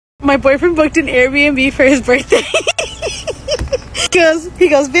My boyfriend booked an Airbnb for his birthday. He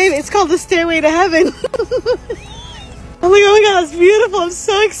goes, babe, it's called the Stairway to Heaven. I'm like, oh my god, that's beautiful. I'm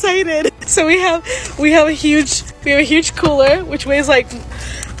so excited. So we have a huge cooler which weighs like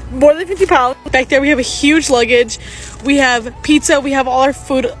more than 50 pounds. Back there we have a huge luggage. We have pizza, we have all our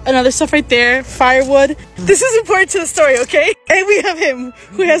food and other stuff right there, firewood. This is important to the story, okay? And we have him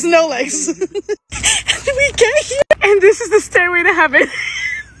who has no legs. And we get here and this is the Stairway to Heaven.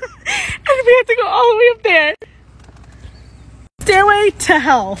 And we have to go all the way up there. Stairway to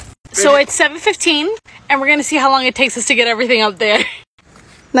hell. So it's 7:15 and we're gonna see how long it takes us to get everything up there.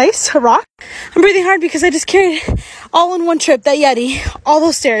 Nice, a rock. I'm breathing hard because I just carried all in one trip, that Yeti, all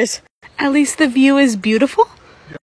those stairs. At least the view is beautiful.